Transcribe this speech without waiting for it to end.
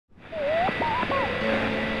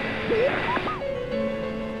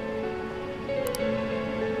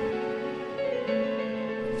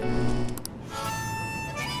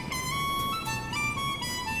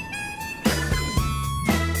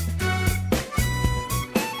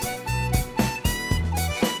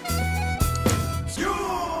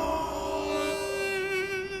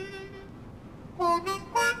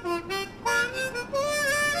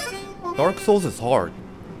Dark Souls is hard.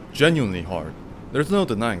 Genuinely hard. There's no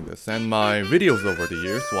denying this, and my videos over the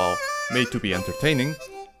years, while made to be entertaining,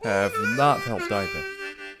 have not helped either.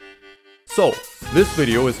 So, this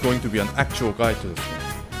video is going to be an actual guide to this game.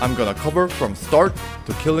 I'm gonna cover from start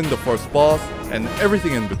to killing the first boss, and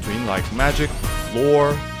everything in between like magic,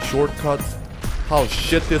 lore, shortcuts, how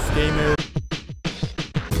shit this game is.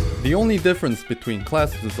 The only difference between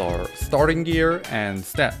classes are starting gear and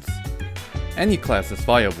stats. Any class is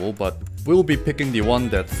viable, but we'll be picking the one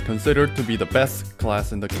that's considered to be the best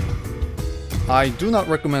class in the game. I do not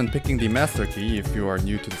recommend picking the master key if you are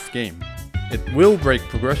new to this game. It will break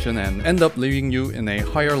progression and end up leaving you in a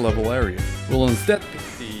higher level area. We'll instead pick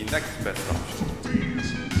the next best option.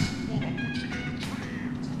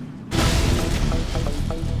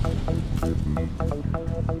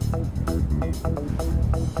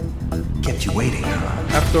 Kept you waiting,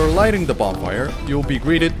 huh? After lighting the bonfire, you'll be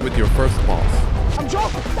greeted with your first boss.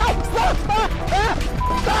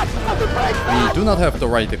 We do not have the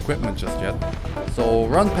right equipment just yet, so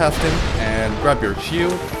run past him and grab your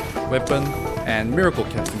shield, weapon, and miracle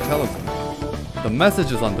casting talisman. The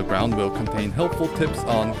messages on the ground will contain helpful tips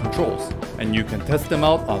on controls, and you can test them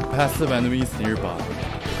out on passive enemies nearby.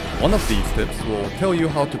 One of these tips will tell you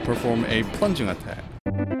how to perform a plunging attack.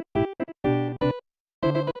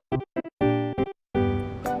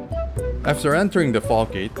 After entering the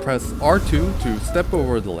fog gate, press R2 to step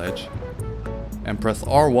over the ledge, and press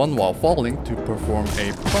R1 while falling to perform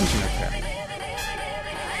a plunging attack.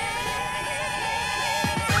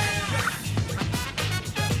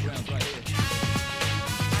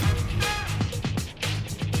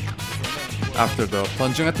 After the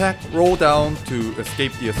plunging attack, roll down to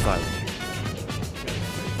escape the asylum.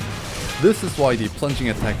 This is why the plunging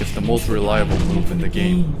attack is the most reliable move in the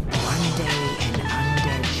game.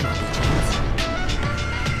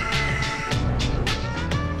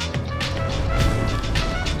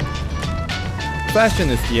 Fashion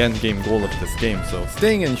is the end game goal of this game, so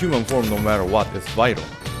staying in human form no matter what is vital.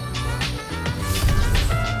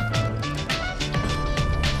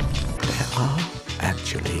 There are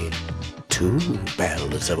actually two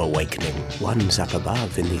bells of awakening. One's up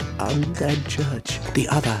above in the undead church. The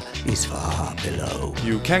other is far below.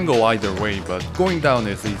 You can go either way, but going down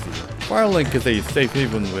is easier. Firelink is a safe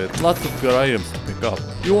haven with lots of good items to pick up.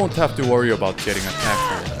 You won't have to worry about getting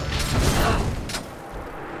attacked.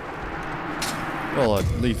 Well, at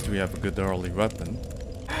least we have a good early weapon.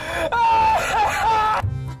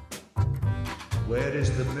 Where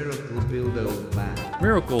is the miracle build, old man?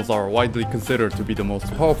 Miracles are widely considered to be the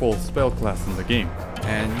most powerful spell class in the game,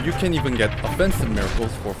 and you can even get offensive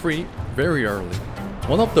miracles for free very early.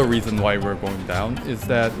 One of the reasons why we're going down is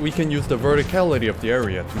that we can use the verticality of the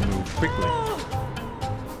area to move quickly.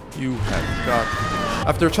 You have got...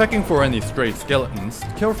 After checking for any stray skeletons,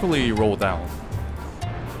 carefully roll down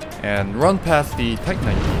and run past the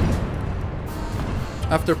Titanite Key.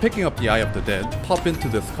 After picking up the Eye of the Dead, pop into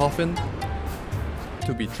this coffin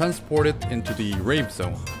to be transported into the Rave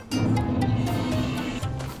Zone.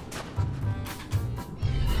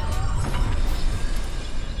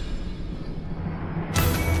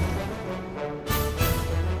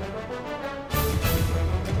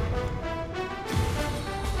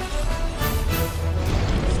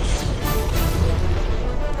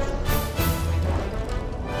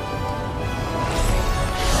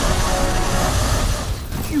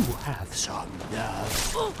 Have some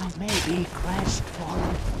nerve. I may be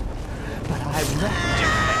crestfallen, but I'm not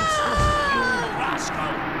defenseless, you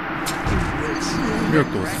rascal.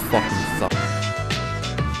 Miracles fucking suck.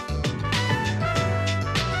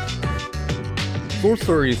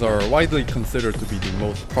 Sorceries are widely considered to be the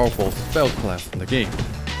most powerful spell class in the game.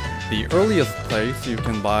 The earliest place you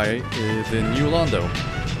can buy is in New Londo.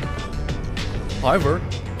 However,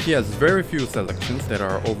 he has very few selections that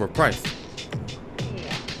are overpriced.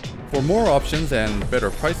 For more options and better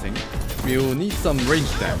pricing, we'll need some range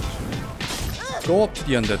damage. Go up to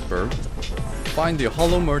the Undead Bird, find the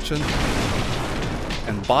Hollow Merchant,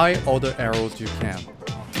 and buy all the arrows you can.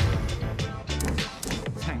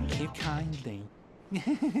 Thank you kindly.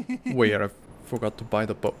 Wait, I forgot to buy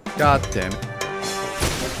the bow. God damn it.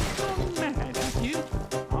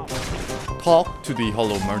 Talk to the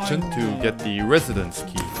Hollow Merchant to get the Residence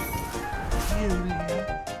Key.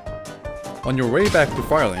 On your way back to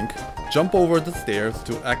Firelink, jump over the stairs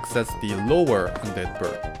to access the lower Undead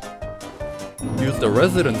Bird. Use the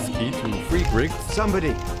Residence Key to free Griggs.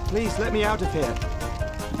 Somebody, please let me out of here.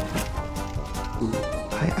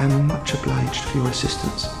 I am much obliged for your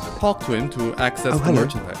assistance. Talk to him to access the hello.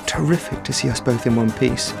 merchandise. Terrific to see us both in one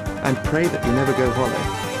piece. And pray that you never go hollow.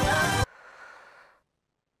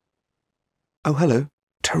 Oh, hello.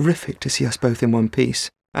 Terrific to see us both in one piece,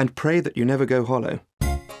 and pray that you never go hollow.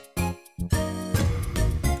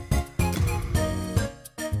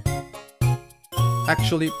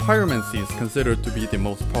 Actually, pyromancy is considered to be the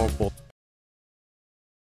most powerful.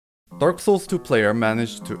 Dark Souls 2 player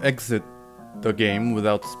managed to exit the game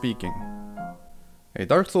without speaking. A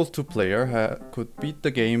Dark Souls 2 player could beat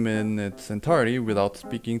the game in its entirety without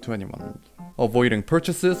speaking to anyone, avoiding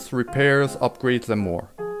purchases, repairs, upgrades, and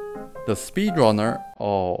more. The speedrunner,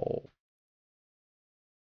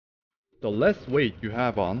 the less weight you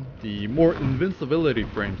have on, the more invincibility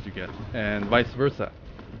frames you get, and vice versa.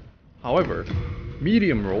 However,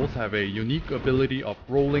 medium rolls have a unique ability of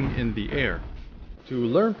rolling in the air. To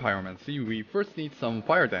learn pyromancy, we first need some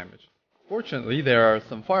fire damage. Fortunately, there are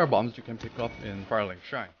some fire bombs you can pick up in Firelink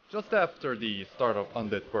Shrine. Just after the start of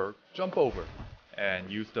Undead Burg, jump over, and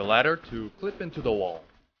use the ladder to clip into the wall.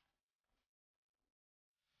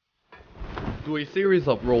 Do a series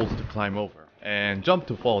of rolls to climb over, and jump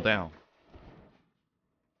to fall down.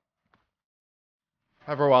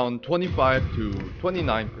 Have around 25 to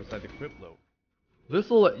 29% equip load. This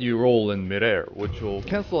will let you roll in midair, which will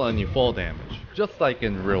cancel any fall damage, just like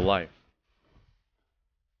in real life.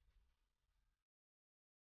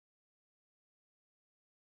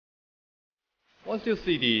 Once you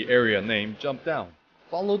see the area name, jump down.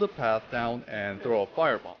 Follow the path down and throw a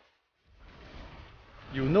firebomb.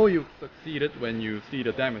 You know you've succeeded when you see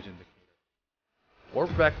the damage indicator.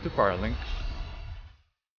 Warp back to Firelink.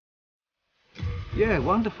 Yeah,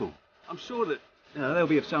 wonderful. I'm sure that they'll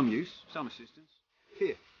be of some use, some assistance.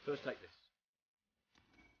 Here, first take this.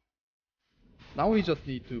 Now we just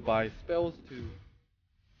need to buy spells to...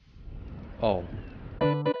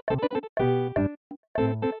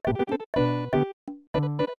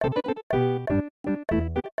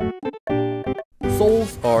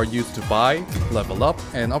 Souls are used to buy, level up,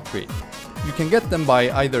 and upgrade. You can get them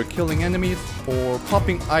by either killing enemies or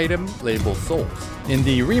popping item labeled souls. In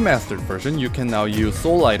the remastered version, you can now use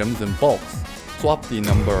soul items in bulks. Swap the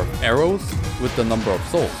number of arrows with the number of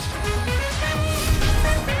souls.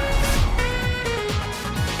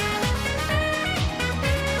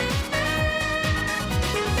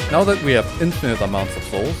 Now that we have infinite amounts of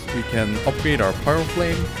souls, we can upgrade our Pyro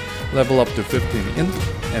Flame, level up to 15 int,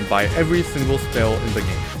 and buy every single spell in the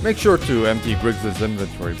game. Make sure to empty Griggs'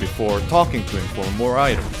 inventory before talking to him for more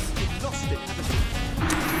items.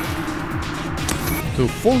 To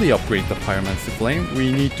fully upgrade the Pyromancy Flame,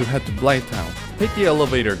 we need to head to Blighttown. Take the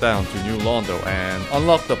elevator down to New Londo and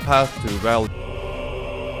unlock the path to Valley.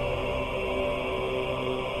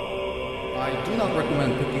 I do not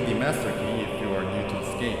recommend picking the Master Key if you are new to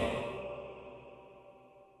this game.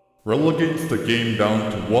 Relegates the game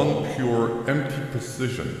down to one pure, empty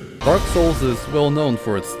precision. Dark Souls is well known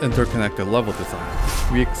for its interconnected level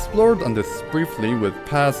design. We explored on this briefly with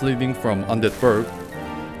paths leading from Undead Burg,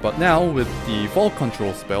 but now with the fall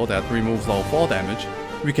control spell that removes all fall damage,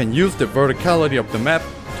 we can use the verticality of the map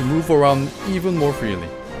to move around even more freely.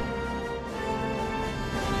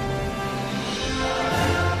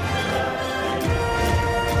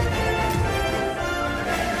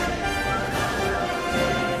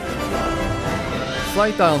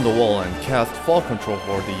 Slide down the wall and cast fall control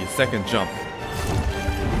for the second jump.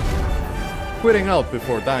 Quitting out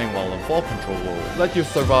before dying while in fall control will let you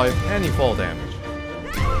survive any fall damage.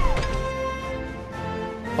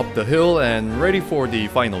 Up the hill and ready for the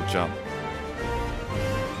final jump.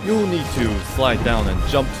 You'll need to slide down and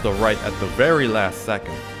jump to the right at the very last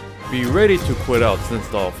second. Be ready to quit out since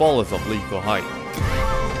the fall is of lethal height.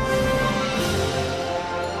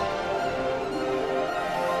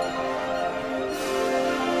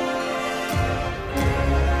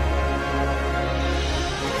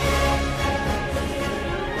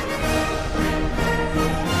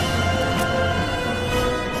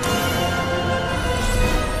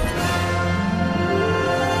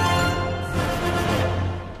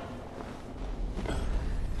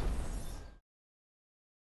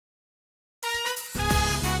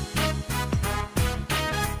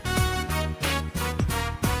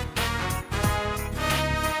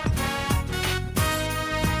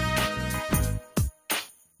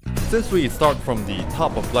 Since we start from the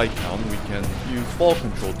top of Blighttown, we can use fall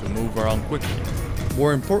control to move around quickly.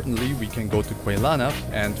 More importantly, we can go to Quailana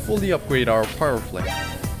and fully upgrade our Pyro Flame.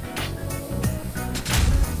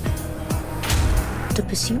 To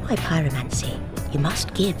pursue my pyromancy, you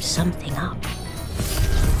must give something up.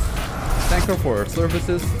 Thank her for her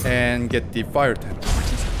services and get the fire tent. What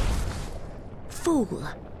is it? Fool.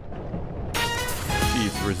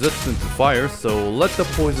 She's resistant to fire, so let the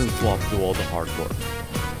poison swamp do all the hard work.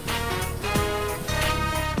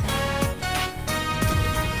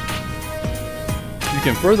 You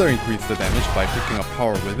You can further increase the damage by picking up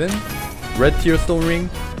Power Within, Red Tier Stone Ring,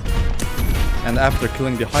 and after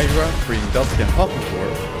killing the Hydra, freeing Dusk and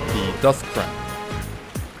Hawkcore, the Dusk Crown.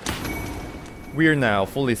 We're now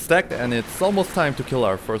fully stacked and it's almost time to kill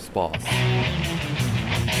our first boss.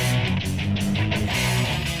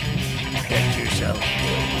 Get yourself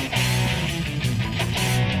killed.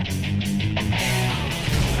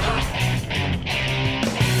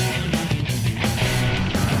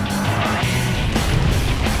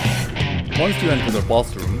 Once you enter the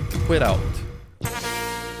boss room, quit out.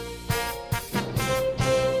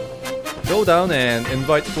 Go down and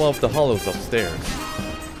invite 12 of the hollows upstairs.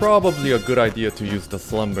 Probably a good idea to use the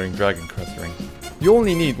Slumbering Dragon Crest Ring. You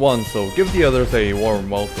only need one, so give the others a warm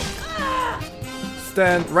welcome.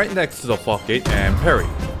 Stand right next to the fog gate and parry.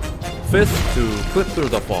 Fist to clip through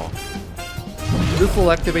the fog. This will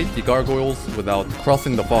activate the gargoyles without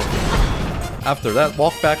crossing the fog gate. After that,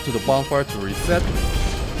 walk back to the bonfire to reset,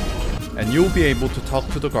 and you'll be able to talk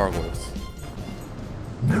to the gargoyles.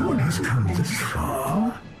 No one has come this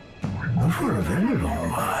far. Not for a very long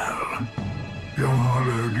while. Young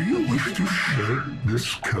Harlow, do you wish to shed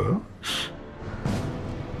this curse?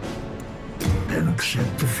 Then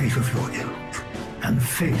accept the fate of your ilk, and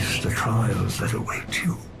face the trials that await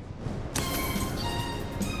you.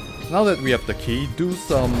 Now that we have the key, do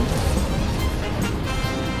some...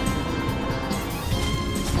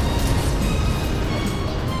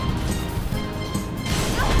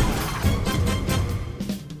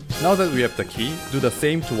 Now that we have the key, do the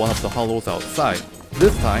same to one of the hollows outside.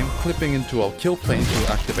 This time, clipping into a kill plane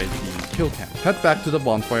to activate the kill cam. Head back to the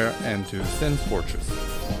bonfire and to Sen's Fortress.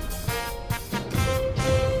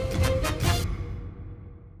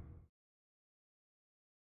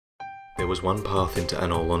 There was one path into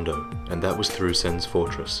Anor Londo, and that was through Sen's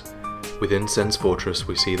Fortress. Within Sen's Fortress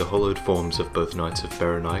we see the hollowed forms of both Knights of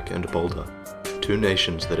Berenik and Boulder, two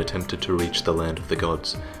nations that attempted to reach the land of the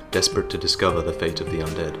gods, desperate to discover the fate of the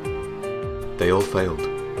undead. They all failed.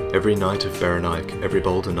 Every Knight of Berenik, every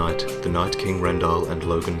Boulder Knight, the Night King Rendal and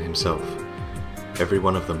Logan himself. Every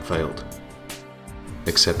one of them failed.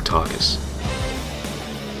 Except Tarkus.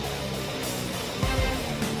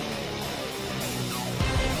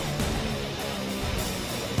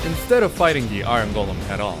 Instead of fighting the Iron Golem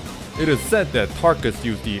head-on, it is said that Tarkus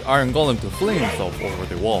used the Iron Golem to fling himself over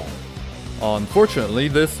the wall. Unfortunately,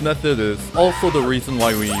 this method is also the reason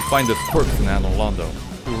why we find this corpse in Anor Londo.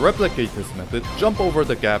 To replicate this method, jump over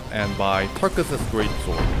the gap and buy Tarkus'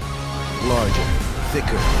 greatsword. Larger,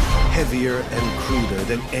 thicker, heavier, and cruder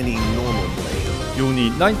than any normal blade. You'll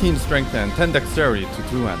need 19 strength and 10 dexterity to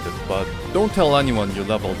two-hand it, but don't tell anyone you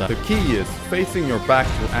leveled that. The key is facing your back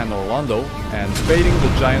to Anor Londo and baiting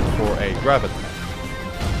the giant for a grab attack.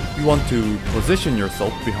 You want to position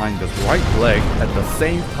yourself behind his right leg at the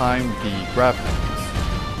same time the grab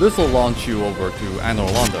happens. This will launch you over to Anor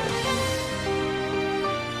Londo.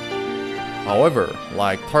 However,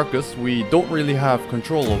 like Tarkus, we don't really have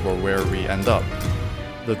control over where we end up.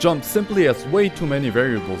 The jump simply has way too many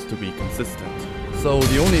variables to be consistent, so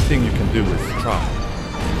the only thing you can do is try.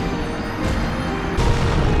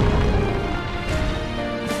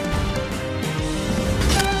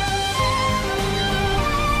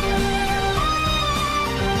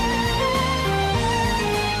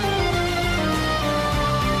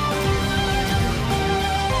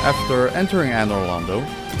 After entering Anor Londo,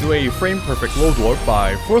 do a frame-perfect load warp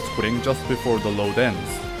by force quitting just before the load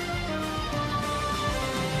ends.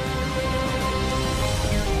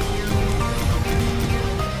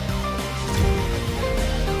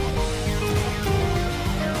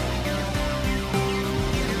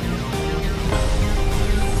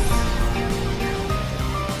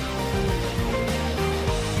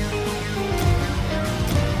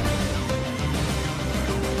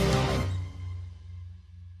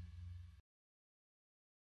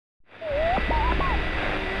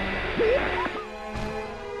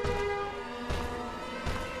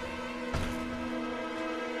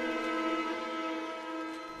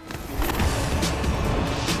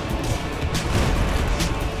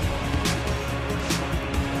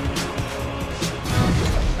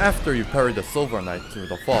 After you parry the Silver Knight through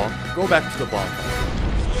the fog, go back to the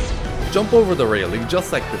bonfire. Jump over the railing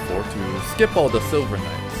just like before to skip all the Silver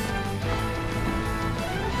Knights.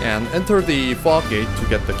 And enter the fog gate to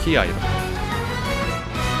get the key item.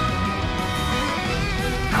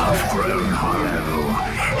 Half-grown Hollow,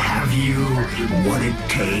 have you what it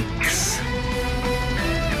takes?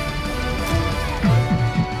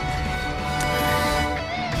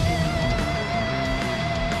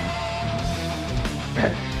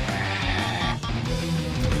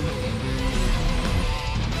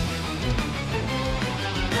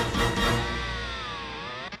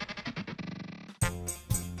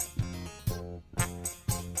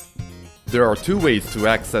 There are two ways to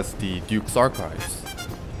access the Duke's archives.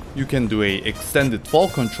 You can do a extended fall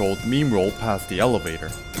controlled meme roll past the elevator.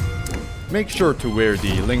 Make sure to wear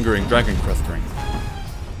the Lingering Dragon Crest ring.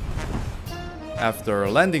 After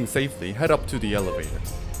landing safely, head up to the elevator.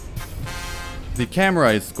 The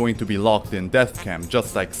camera is going to be locked in death cam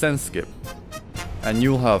just like Sense Skip, and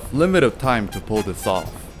you'll have limited time to pull this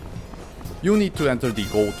off. You'll need to enter the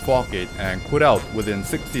gold fog gate and quit out within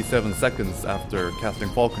 67 seconds after casting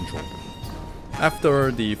fall control.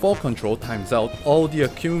 After the fall control times out, all the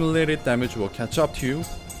accumulated damage will catch up to you,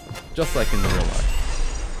 just like in real life.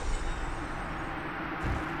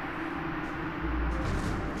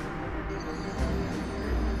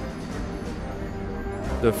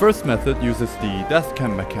 The first method uses the death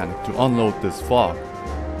cam mechanic to unload this fog.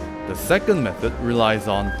 The second method relies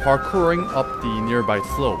on parkouring up the nearby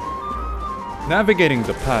slope. Navigating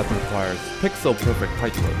the path requires pixel-perfect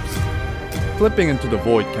tightropes. Flipping into the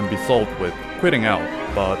void can be solved with quitting out,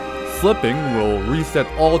 but slipping will reset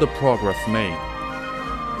all the progress made.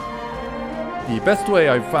 The best way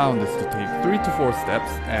I've found is to take 3 to 4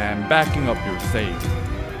 steps and backing up your save,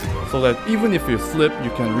 so that even if you slip,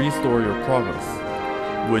 you can restore your progress,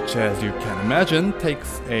 which, as you can imagine,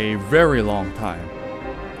 takes a very long time.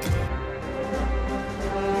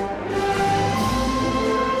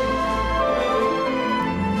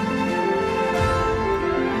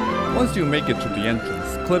 Once you make it to the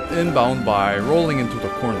entrance, clip inbound by rolling into the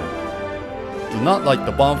corner. Do not light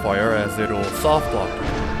the bonfire as it'll soft lock you.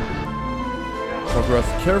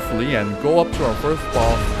 Progress carefully and go up to our first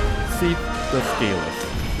boss, Seath the Scaleless.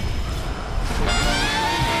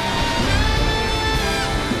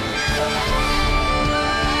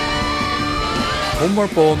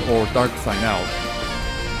 Homeward Bone or Dark Sign out,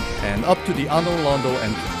 and up to the Anor Londo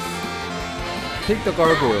entrance. Take the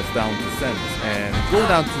gargoyles down to Sense and go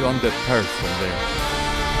down to Undead Parish from there.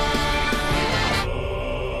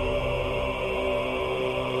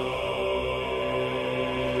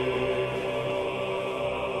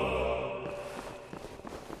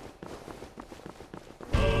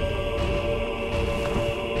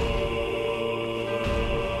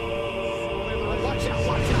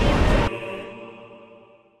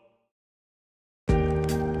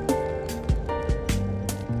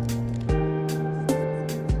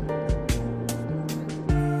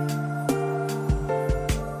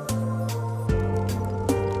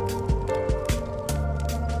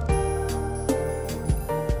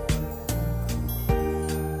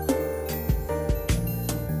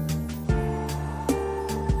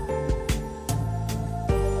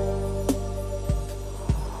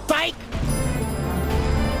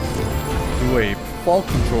 Do a fall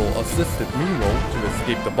control assisted meme roll to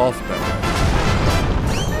escape the boss battle.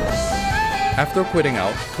 After quitting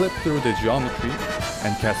out, clip through the geometry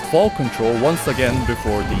and cast fall control once again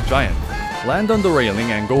before the giant. Land on the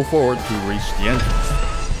railing and go forward to reach the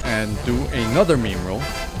entrance. And do another meme roll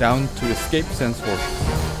down to escape Sense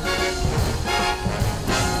Fortress.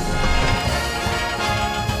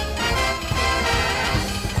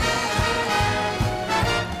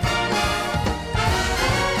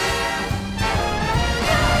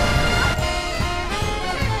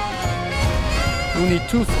 You need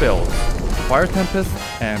 2 spells, Fire Tempest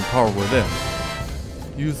and Power Within.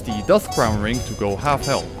 Use the Duskcrown ring to go half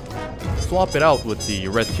health. Swap it out with the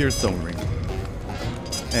Red Tearstone ring.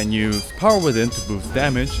 And use Power Within to boost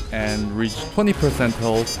damage and reach 20%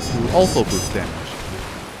 health to also boost damage.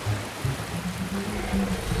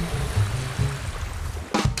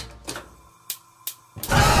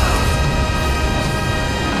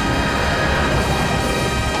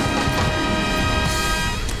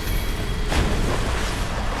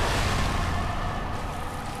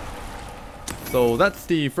 So that's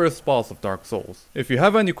the first boss of Dark Souls. If you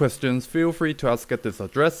have any questions, feel free to ask at this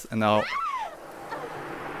address and I'll...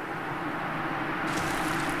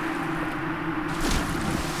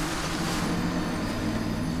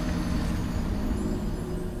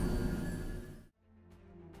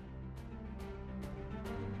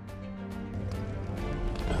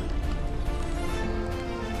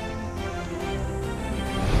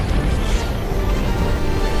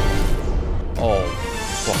 Oh,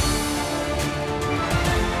 fuck.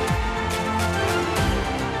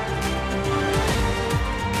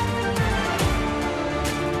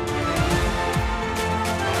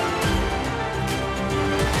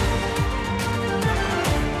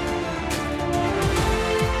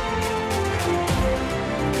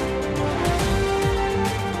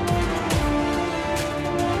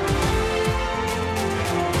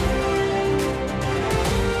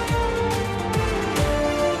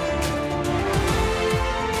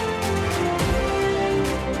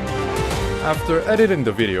 After editing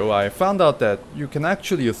the video, I found out that you can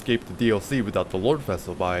actually escape the DLC without the Lord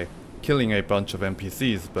Vessel by killing a bunch of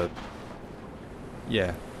NPCs, but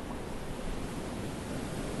yeah.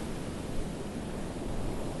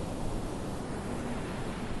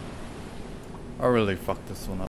 I really fucked this one up.